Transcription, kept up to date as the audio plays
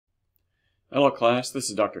Hello class, this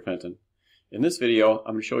is Dr. Fenton. In this video,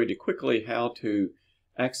 I'm going to show you quickly how to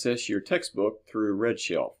access your textbook through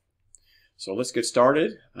RedShelf. So let's get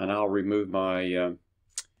started, and I'll remove my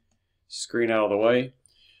screen out of the way.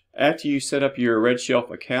 After you set up your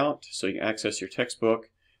RedShelf account so you can access your textbook,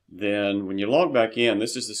 then when you log back in,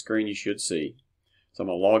 this is the screen you should see. So I'm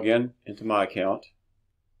going to log in into my account,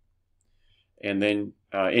 and then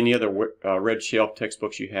any other RedShelf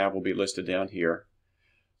textbooks you have will be listed down here.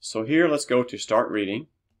 So here, let's go to Start Reading,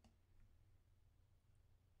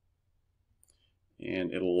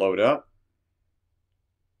 and it'll load up.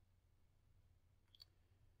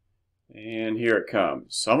 And here it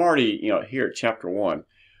comes. So I'm already, here at Chapter 1.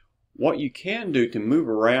 What you can do to move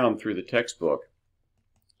around through the textbook,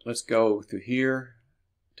 let's go through here,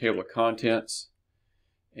 Table of Contents,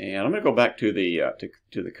 and I'm going to go back to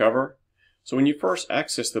the cover. So when you first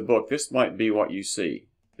access the book, this might be what you see,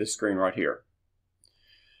 this screen right here.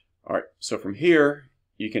 Alright, so from here,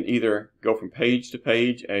 you can either go from page to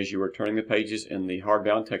page as you are turning the pages in the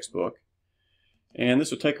hardbound textbook. And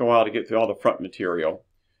this will take a while to get through all the front material.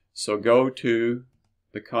 So go to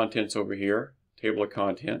the contents over here, Table of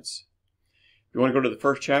Contents. If you want to go to the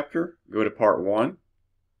first chapter, go to Part 1.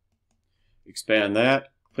 Expand that,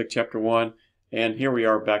 click Chapter 1, and here we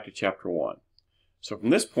are back to Chapter 1. So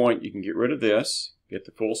from this point, you can get rid of this, get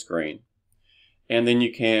the full screen. And then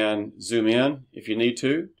you can zoom in if you need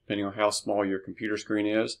to, depending on how small your computer screen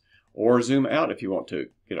is, or zoom out if you want to,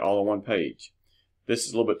 get it all on one page. This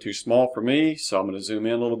is a little bit too small for me, so I'm going to zoom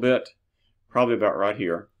in a little bit, probably about right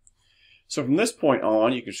here. So from this point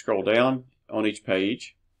on, you can scroll down on each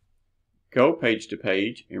page, go page to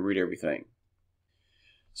page, and read everything.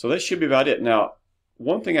 So that should be about it. Now,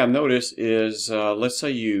 one thing I've noticed is, let's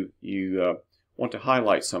say you want to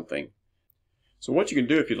highlight something. So what you can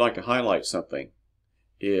do if you'd like to highlight something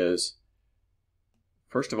is,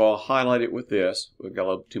 first of all, highlight it with this. We've got a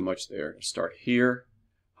little too much there. Start here,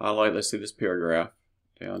 highlight, let's see this paragraph,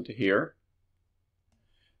 down to here.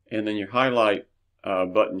 And then your highlight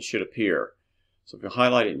button should appear. So if you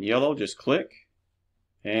highlight it in yellow, just click,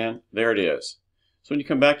 and there it is. So when you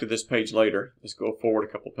come back to this page later, let's go forward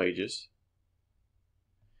a couple pages,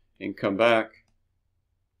 and come back.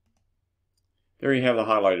 There you have the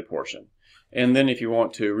highlighted portion. And then if you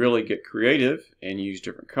want to really get creative and use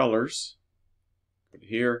different colors, go to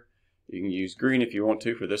here. You can use green if you want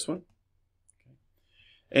to for this one.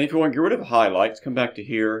 And if you want to get rid of highlights, come back to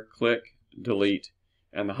here, click, delete,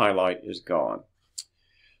 and the highlight is gone.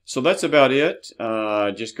 So that's about it.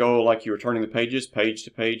 Just go like you were turning the pages, page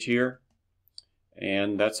to page here.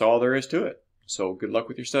 And that's all there is to it. So good luck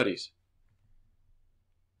with your studies.